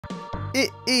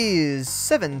It is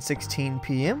 7:16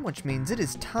 p.m., which means it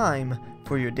is time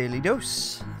for your daily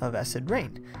dose of acid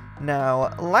rain.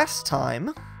 Now, last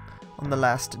time, on the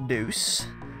last dose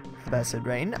of acid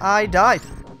rain, I died.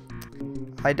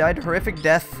 I died a horrific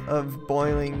death of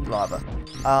boiling lava.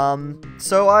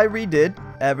 So I redid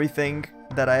everything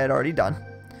that I had already done.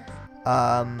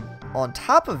 On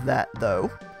top of that,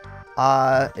 though,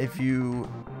 if you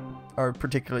are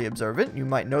particularly observant, you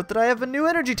might note that I have a new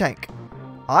energy tank.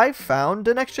 I found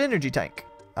an extra energy tank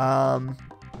on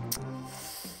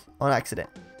accident.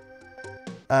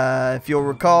 If you'll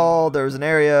recall, there was an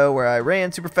area where I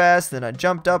ran super fast, then I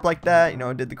jumped up like that, you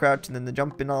know, did the crouch and then the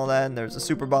jump and all that, and there's a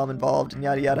super bomb involved and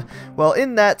yada yada. Well,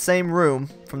 in that same room,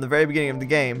 from the very beginning of the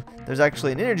game, there's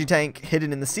actually an energy tank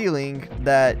hidden in the ceiling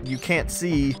that you can't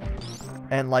see,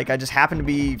 and like I just happened to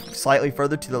be slightly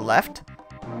further to the left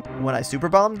when I super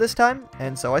bombed this time,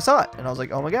 and so I saw it, and I was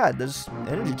like, oh my god, there's an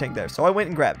energy tank there, so I went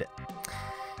and grabbed it.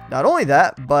 Not only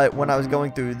that, but when I was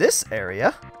going through this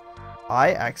area,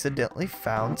 I accidentally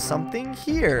found something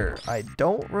here. I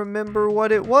don't remember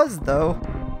what it was, though,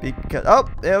 because, oh,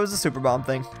 it was a super bomb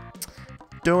thing.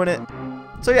 Doing it.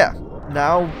 So yeah,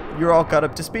 now you're all caught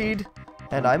up to speed,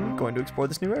 and I'm going to explore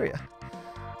this new area.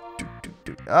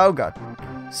 Oh god.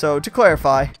 So, to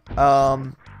clarify,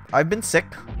 I've been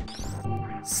sick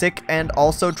and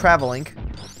also traveling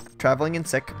and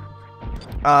sick.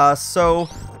 So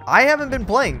I haven't been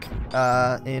playing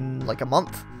in like a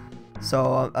month.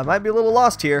 So I might be a little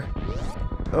lost here.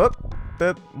 Oh,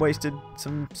 wasted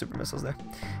some super missiles there.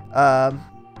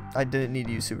 I didn't need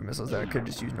to use super missiles there. I could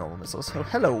just use normal missiles. So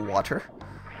hello, water.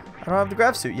 I don't have the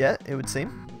grav suit yet, it would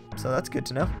seem. So that's good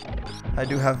to know. I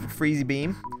do have a freezy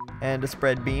beam and a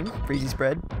spread beam. Freezy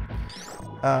spread.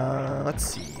 Let's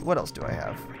see. What else do I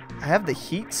have? I have the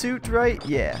heat suit, right?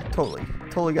 Yeah, totally.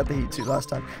 Totally got the heat suit last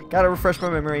time. Gotta refresh my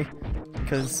memory,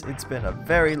 because it's been a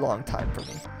very long time for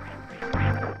me.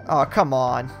 Oh, come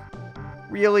on.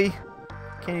 Really?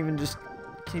 Can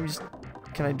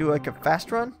I do like a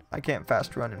fast run? I can't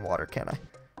fast run in water, can I?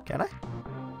 Can I?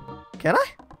 Can I?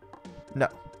 No.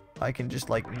 I can just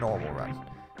like normal run.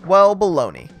 Well,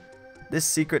 baloney. This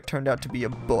secret turned out to be a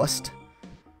bust.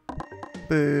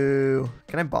 Boo.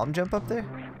 Can I bomb jump up there?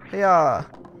 Hey-ah.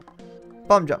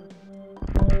 Bomb jump.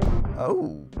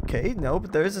 Oh, okay. No,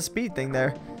 but there is a speed thing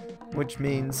there, which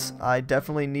means I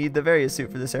definitely need the various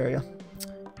suit for this area.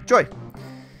 Joy.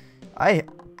 I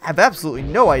have absolutely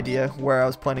no idea where I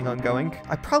was planning on going.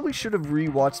 I probably should have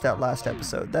rewatched that last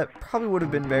episode. That probably would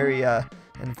have been very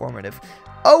informative.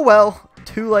 Oh well,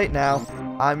 too late now.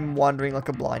 I'm wandering like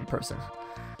a blind person,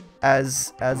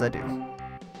 as I do.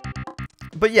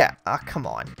 But yeah, come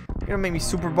on. You're gonna make me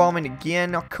super bombing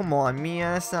again? Oh, come on,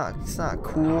 man. It's not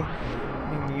cool.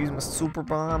 Make me use my super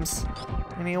bombs.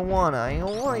 And I don't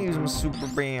wanna use my super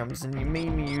bombs, and you made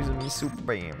me use my super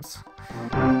bombs.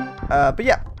 But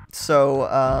yeah, so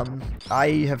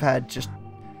I have had just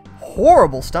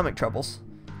horrible stomach troubles,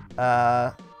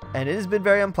 and it has been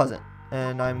very unpleasant.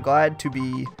 And I'm glad to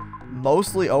be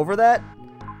mostly over that,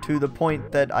 to the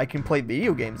point that I can play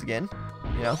video games again.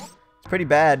 You know, it's pretty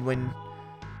bad when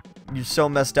you're so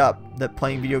messed up that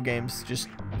playing video games just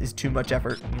is too much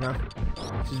effort, you know?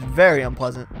 It's just very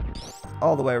unpleasant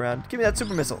all the way around. Give me that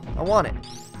super missile. I want it.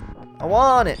 I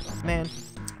want it, man.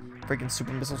 Freaking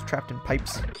super missiles trapped in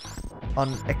pipes.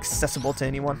 Unaccessible to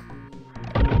anyone.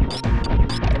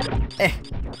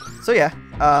 So yeah,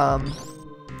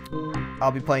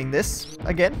 I'll be playing this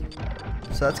again,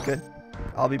 so that's good.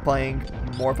 I'll be playing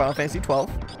more Final Fantasy XII,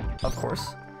 of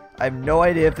course. I have no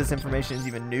idea if this information is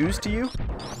even news to you,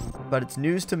 but it's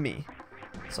news to me,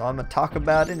 so I'm gonna talk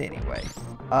about it anyway.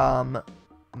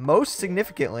 Most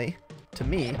significantly to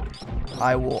me,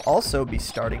 I will also be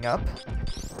starting up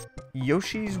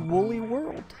Yoshi's Woolly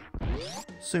World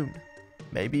soon.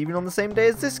 Maybe even on the same day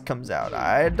as this comes out.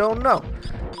 I don't know,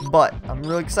 but I'm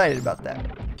really excited about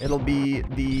that. It'll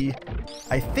be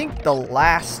I think the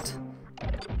last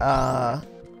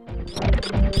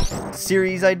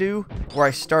series I do where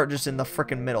I start just in the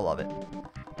frickin' middle of it,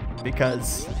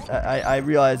 because I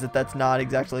realize that that's not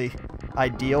exactly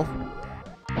ideal.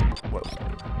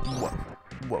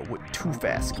 Whoa, too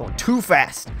fast, going too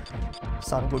fast.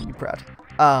 Sonic would be proud.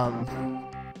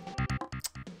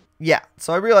 Yeah,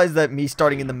 so I realize that me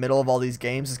starting in the middle of all these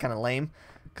games is kind of lame,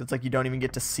 because it's like you don't even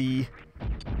get to see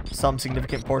some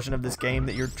significant portion of this game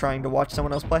that you're trying to watch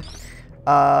someone else play.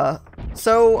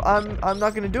 So I'm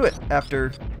not gonna do it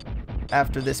after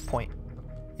this point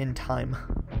in time.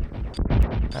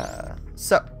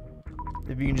 So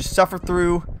if you can just suffer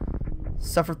through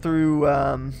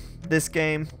this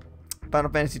game,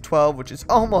 Final Fantasy XII, which is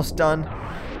almost done,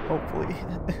 hopefully.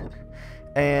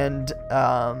 and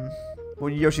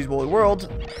Yoshi's Woolly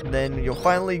World, then you'll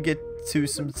finally get to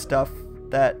some stuff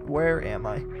that... Where am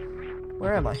I?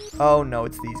 Where am I? Oh, no,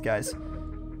 it's these guys.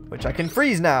 Which I can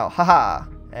freeze now. Haha.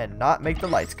 And not make the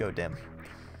lights go dim.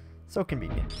 So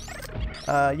convenient.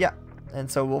 Yeah. And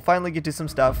so we'll finally get to some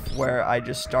stuff where I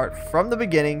just start from the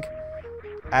beginning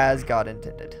as God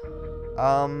intended.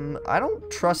 I don't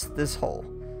trust this hole.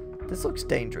 This looks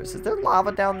dangerous. Is there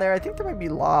lava down there? I think there might be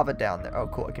lava down there. Oh,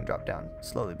 cool. I can drop down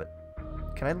slowly, but...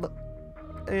 Can I look?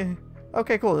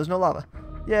 Okay, cool. There's no lava.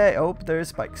 Yay. Oh, there's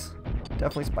spikes.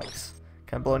 Definitely spikes.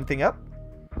 Can I blow anything up?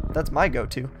 That's my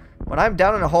go-to. When I'm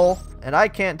down in a hole and I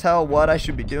can't tell what I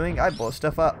should be doing, I blow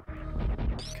stuff up.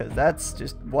 Because that's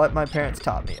just what my parents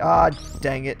taught me. Ah,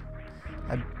 dang it.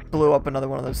 I blew up another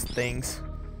one of those things.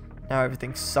 Now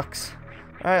everything sucks.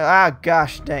 Alright, ah,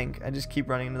 gosh, dang. I just keep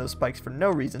running into those spikes for no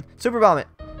reason. Super bomb it.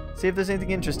 See if there's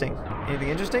anything interesting. Anything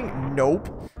interesting? Nope.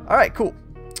 Alright, cool.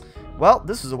 Well,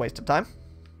 this was a waste of time.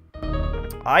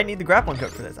 I need the grappling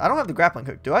hook for this. I don't have the grappling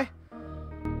hook, do I?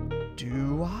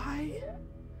 Do I?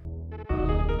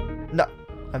 No.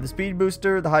 I have the speed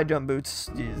booster, the high jump boots,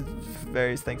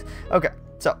 various things. Okay,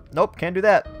 so, nope, can't do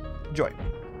that. Joy.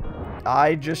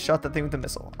 I just shot that thing with a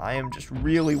missile. I am just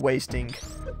really wasting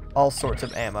all sorts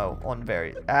of ammo on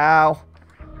ow,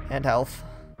 and health.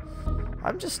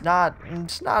 I'm just not in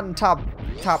top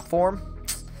form.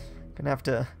 Gonna have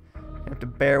to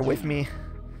bear with me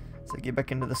as I get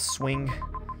back into the swing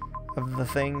of the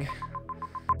thing.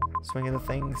 Swing of the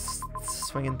things,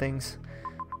 swinging things.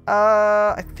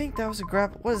 I think that was a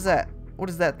grab. What is that? What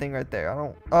is that thing right there?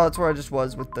 Oh, that's where I just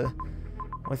was with the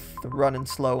running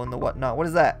slow and the whatnot. What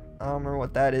is that? I don't remember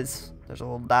what that is. There's a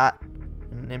little dot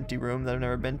in an empty room that I've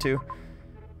never been to.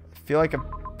 I feel like I've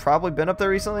probably been up there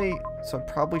recently, so I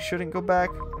probably shouldn't go back.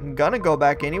 I'm gonna go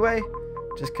back anyway,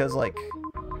 just cause like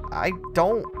I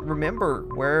don't remember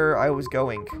where I was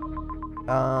going.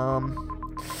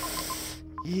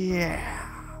 Yeah.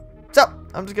 So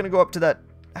I'm just gonna go up to that.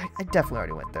 I definitely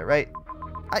already went there, right?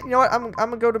 You know what? I'm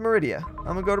gonna go to Meridia. I'm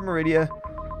gonna go to Meridia,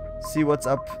 see what's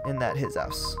up in his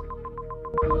house.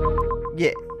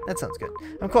 Yeah, that sounds good.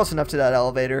 I'm close enough to that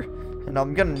elevator, and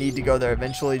I'm gonna need to go there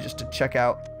eventually just to check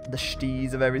out the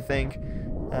shtees of everything.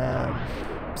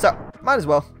 So might as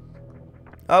well.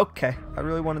 Okay, I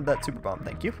really wanted that super bomb.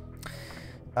 Thank you.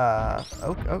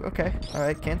 Okay. All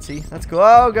right, can't see. That's cool.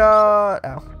 Oh god.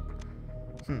 Ow.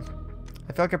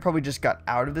 I feel like I probably just got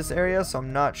out of this area, so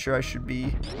I'm not sure I should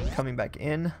be coming back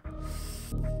in.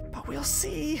 But we'll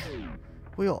see.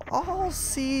 We'll all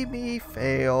see me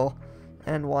fail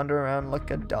and wander around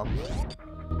like a dumb.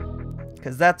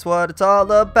 Because that's what it's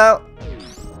all about.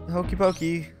 Hokey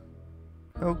pokey.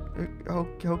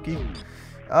 Hokey.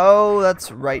 Oh,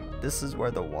 that's right. This is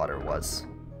where the water was.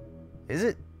 Is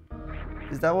it?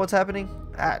 Is that what's happening?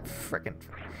 Ah, frickin'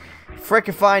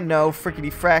 if I know.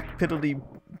 Frickety frack piddly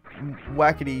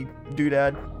whackety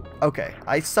doodad. Okay,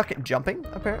 I suck at jumping,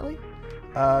 apparently.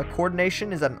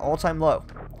 Coordination is at an all-time low.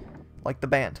 Like the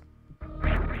band.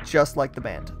 Just like the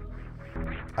band.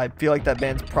 I feel like that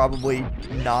band's probably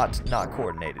not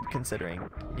coordinated, considering,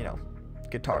 you know,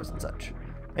 guitars and such.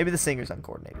 Maybe the singer's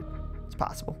uncoordinated. It's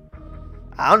possible.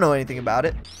 I don't know anything about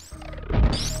it.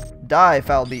 Die,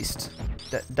 foul beast.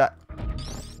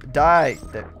 Die.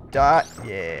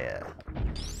 Yeah.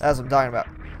 That's what I'm talking about.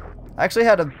 I actually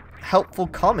had a helpful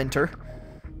commenter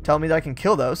tell me that I can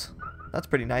kill those. That's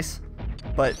pretty nice.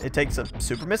 But it takes a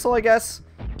super missile, I guess.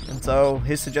 And so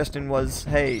his suggestion was,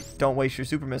 hey, don't waste your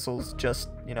super missiles. Just,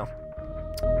 you know,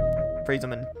 freeze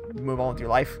them and move on with your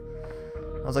life.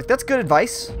 I was like, that's good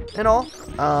advice and all.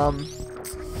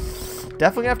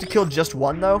 Definitely gonna have to kill just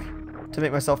one, though, to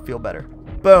make myself feel better.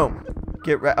 Boom.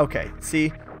 Okay,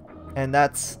 see? And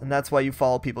that's why you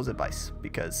follow people's advice.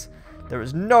 Because there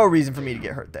was no reason for me to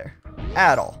get hurt there.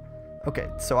 At all. Okay,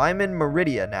 so I'm in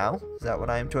Meridia now. Is that what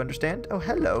I am to understand? Oh,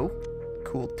 hello.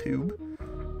 Cool tube.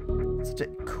 Such a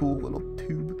cool little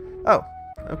tube. Oh,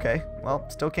 okay. Well,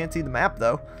 still can't see the map,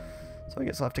 though. So I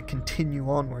guess I'll have to continue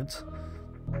onwards.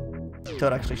 Until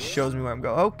it actually shows me where I'm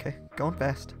going. Okay, going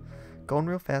fast. Going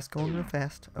real fast, going real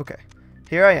fast. Okay,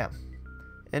 here I am.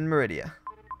 In Meridia.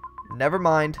 Never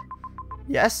mind.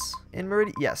 Yes, in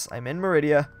Meridia. Yes, I'm in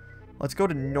Meridia. Let's go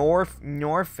to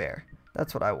Norfair.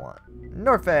 That's what I want.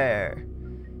 Norfair.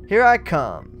 Here I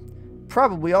come.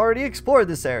 Probably already explored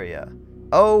this area.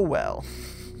 Oh well.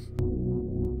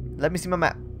 Let me see my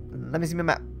map. Let me see my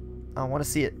map. I want to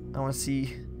see it. I want to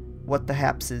see what the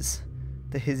haps is.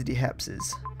 The hizzity haps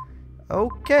is.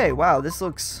 Okay, wow, this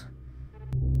looks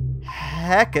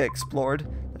hecka explored.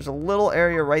 There's a little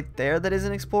area right there that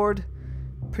isn't explored.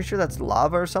 Pretty sure that's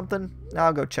lava or something. Now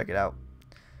I'll go check it out.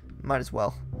 Might as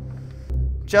well.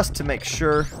 Just to make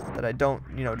sure that I don't,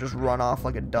 you know, just run off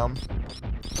like a dummy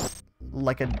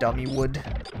would.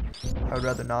 I would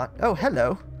rather not. Oh,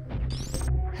 hello.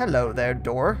 Hello there,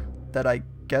 door. That I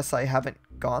guess I haven't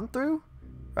gone through,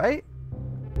 right?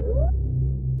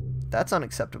 That's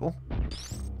unacceptable.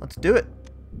 Let's do it.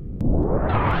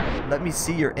 Let me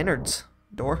see your innards,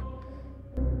 door.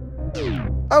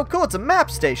 Oh, cool, it's a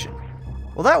map station.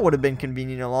 Well, that would have been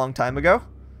convenient a long time ago.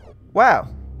 Wow.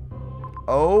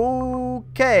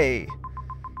 Okay.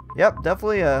 Yep,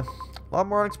 definitely a lot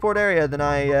more unexplored area than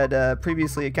I had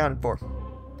previously accounted for.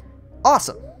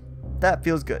 Awesome. That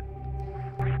feels good.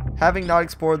 Having not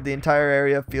explored the entire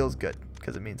area feels good,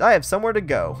 because it means I have somewhere to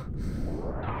go.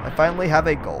 I finally have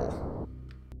a goal.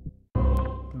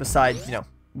 Besides, you know,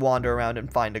 wander around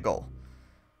and find a goal.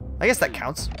 I guess that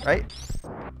counts, right?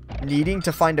 Needing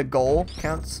to find a goal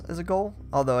counts as a goal,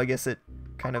 although I guess it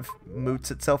kind of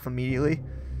moots itself immediately.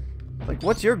 Like,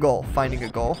 what's your goal? Finding a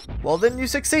goal. Well, then you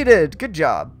succeeded. Good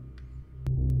job.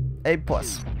 A+.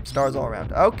 Stars all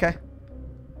around. Okay.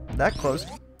 That closed.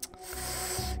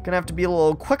 Gonna have to be a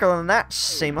little quicker than that,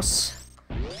 Seamus.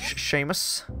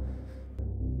 Seamus.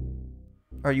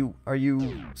 Are you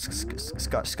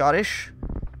Scottish?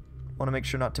 Want to make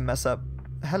sure not to mess up.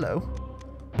 Hello.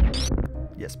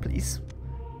 Yes, please.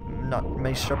 Not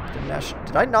mess up the mesh.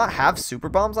 Did I not have super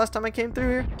bombs last time I came through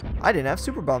here? I didn't have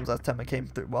super bombs last time I came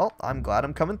through. Well, I'm glad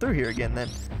I'm coming through here again then.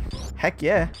 Heck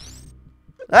yeah.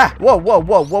 Ah! Whoa, whoa,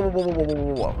 whoa, whoa, whoa, whoa, whoa, whoa,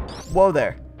 whoa, whoa. Whoa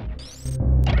there.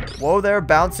 Whoa there,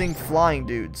 bouncing flying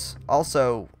dudes.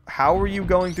 Also, how are you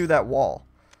going through that wall?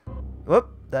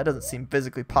 Whoop, that doesn't seem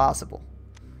physically possible.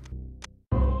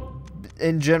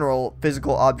 In general,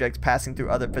 physical objects passing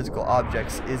through other physical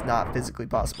objects is not physically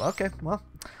possible. Okay, well,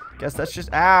 guess that's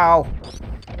just... Ow!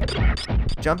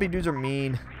 Jumpy dudes are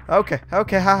mean. Okay,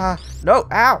 okay, haha. No,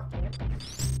 ow!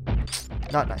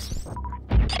 Not nice.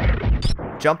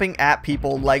 Jumping at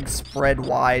people, legs spread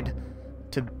wide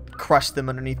to crush them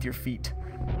underneath your feet.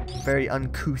 Very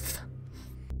uncouth.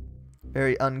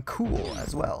 Very uncool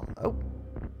as well. Oh,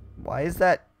 why is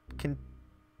that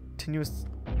continuous?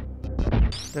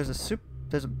 There's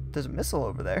a missile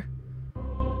over there.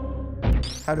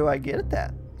 How do I get at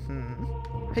that?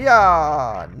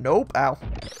 Yeah. Nope. Ow.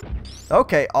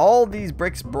 Okay, all these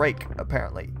bricks break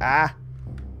apparently. Ah.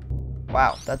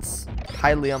 Wow, that's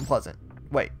highly unpleasant.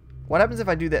 Wait, what happens if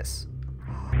I do this?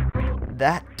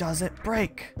 That doesn't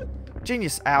break.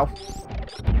 Genius. Ow.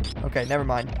 Okay, never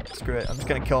mind. Screw it. I'm just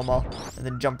gonna kill them all and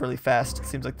then jump really fast.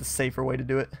 Seems like the safer way to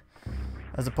do it,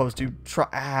 as opposed to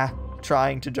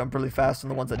trying to jump really fast on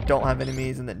the ones that don't have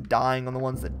enemies and then dying on the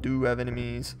ones that do have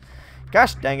enemies.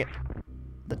 Gosh dang it.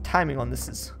 The timing on this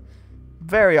is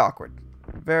very awkward.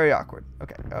 Very awkward.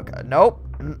 Okay, okay. Nope.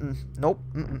 Nope.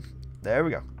 There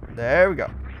we go. There we go.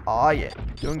 Aw, yeah.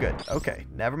 Doing good. Okay,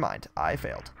 never mind. I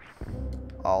failed.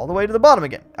 All the way to the bottom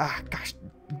again. Ah, gosh.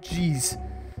 Jeez.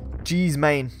 Jeez,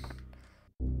 man.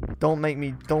 Don't make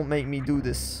me do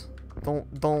this.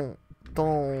 Don't.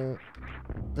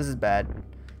 This is bad.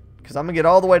 Because I'm going to get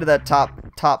all the way to that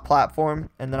top platform,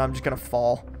 and then I'm just going to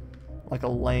fall like a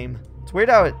lame. It's weird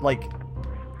how it, like,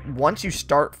 once you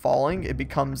start falling, it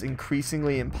becomes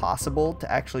increasingly impossible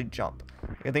to actually jump.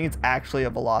 I think it's actually a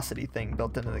velocity thing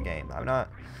built into the game. I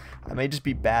may just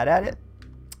be bad at it.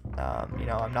 You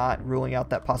know, I'm not ruling out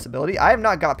that possibility. I have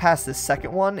not got past this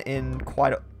second one in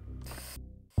quite a...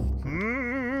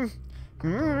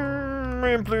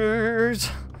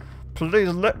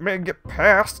 Please let me get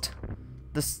past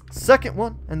this second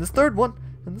one, and this third one,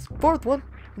 and this fourth one,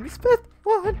 and this fifth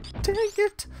one. Dang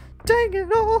it. Dang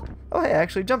it all. Oh, hey, I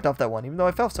actually jumped off that one, even though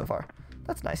I fell so far.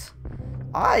 That's nice.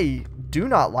 I do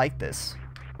not like this.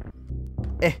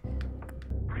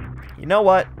 You know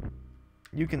what?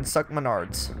 You can suck my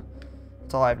nards.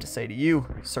 That's all I have to say to you,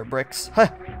 Sir Bricks. Hey,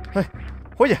 hey,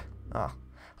 oh yeah. Oh, I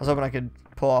was hoping I could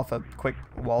pull off a quick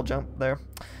wall jump there.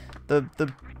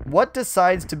 What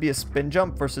decides to be a spin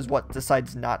jump versus what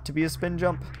decides not to be a spin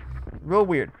jump? Real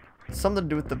weird. Something to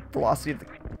do with the velocity of the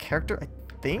character, I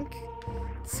think?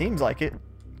 Seems like it.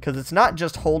 Because it's not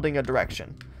just holding a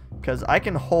direction. Because I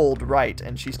can hold right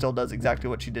and she still does exactly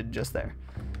what she did just there.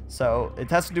 So it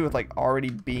has to do with like already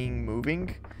being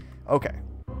moving. Okay.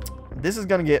 This is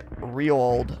going to get real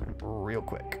old real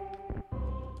quick.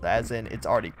 As in, it's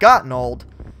already gotten old.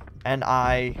 And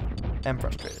I am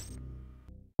frustrated.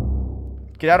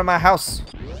 Get out of my house.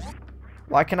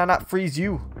 Why can I not freeze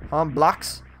you?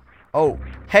 Blocks? Oh,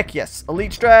 heck yes.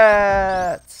 Elite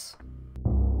strats.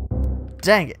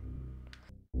 Dang it.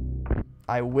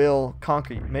 I will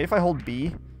conquer you. Maybe if I hold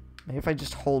B. Maybe if I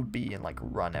just hold B and like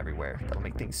run everywhere. That'll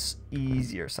make things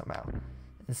easier somehow.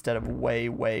 instead of way,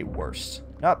 way worse.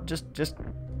 Nope, just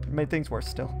made things worse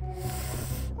still.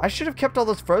 I should have kept all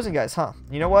those frozen guys, huh?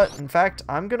 You know what? In fact,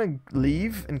 I'm gonna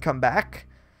leave and come back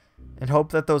and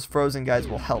hope that those frozen guys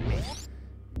will help me.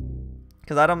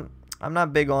 Because I'm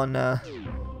not big on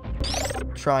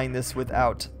trying this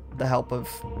without the help of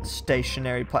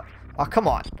stationary oh, come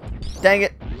on. Dang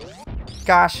it.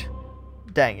 Gosh.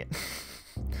 Dang it.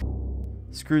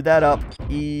 Screwed that up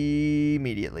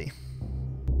immediately.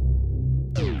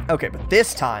 Okay, but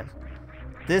this time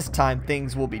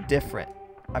things will be different.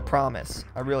 I promise.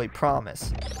 I really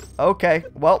promise. Okay,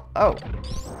 well, oh.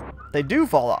 They do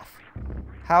fall off.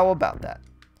 How about that?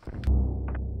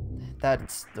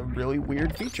 That's a really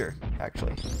weird feature,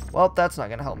 actually. Well, that's not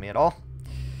going to help me at all.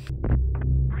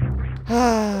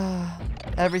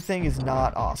 Everything is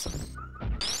not awesome.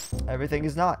 Everything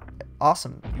is not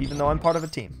awesome, even though I'm part of a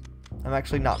team. I'm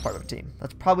actually not part of a team.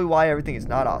 That's probably why everything is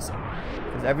not awesome.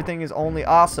 Because everything is only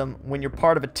awesome when you're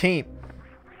part of a team.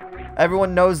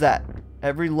 Everyone knows that.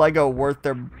 Every Lego worth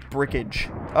their brickage.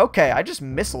 Okay, I just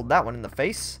missiled that one in the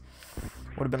face.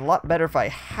 Would have been a lot better if I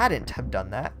hadn't have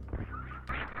done that.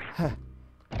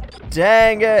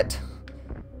 Dang it!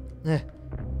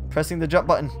 Pressing the jump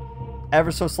button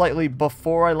ever so slightly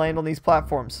before I land on these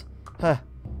platforms. Wait,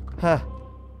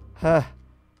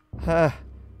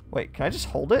 can I just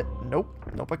hold it? Nope.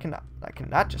 Nope, I cannot. I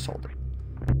cannot just hold it.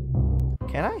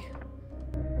 Can I?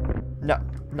 No.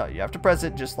 No, you have to press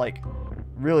it just like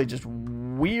really just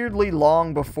weirdly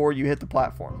long before you hit the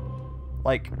platform.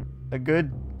 Like a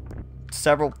good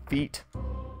several feet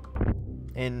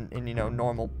in you know,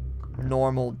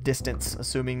 normal distance,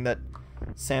 assuming that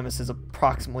Samus is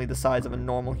approximately the size of a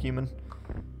normal human.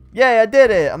 Yay, I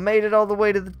did it! I made it all the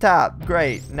way to the top.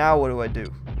 Great. Now what do I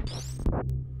do?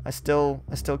 I still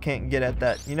can't get at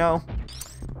that. You know,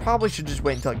 probably should just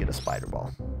wait until I get a spider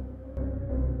ball.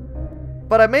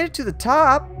 But I made it to the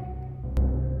top,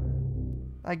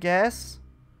 I guess.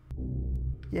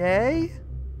 Yay.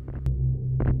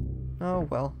 Oh,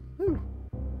 well. Whew.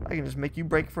 I can just make you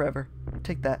break forever.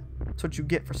 Take that. That's what you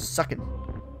get for sucking.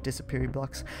 Disappearing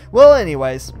blocks. Well,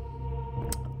 anyways,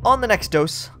 on the next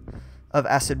dose of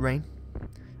acid rain,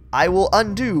 I will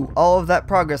undo all of that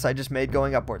progress I just made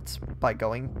going upwards by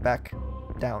going back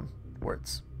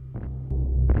downwards.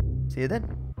 See you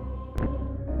then.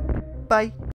 Bye.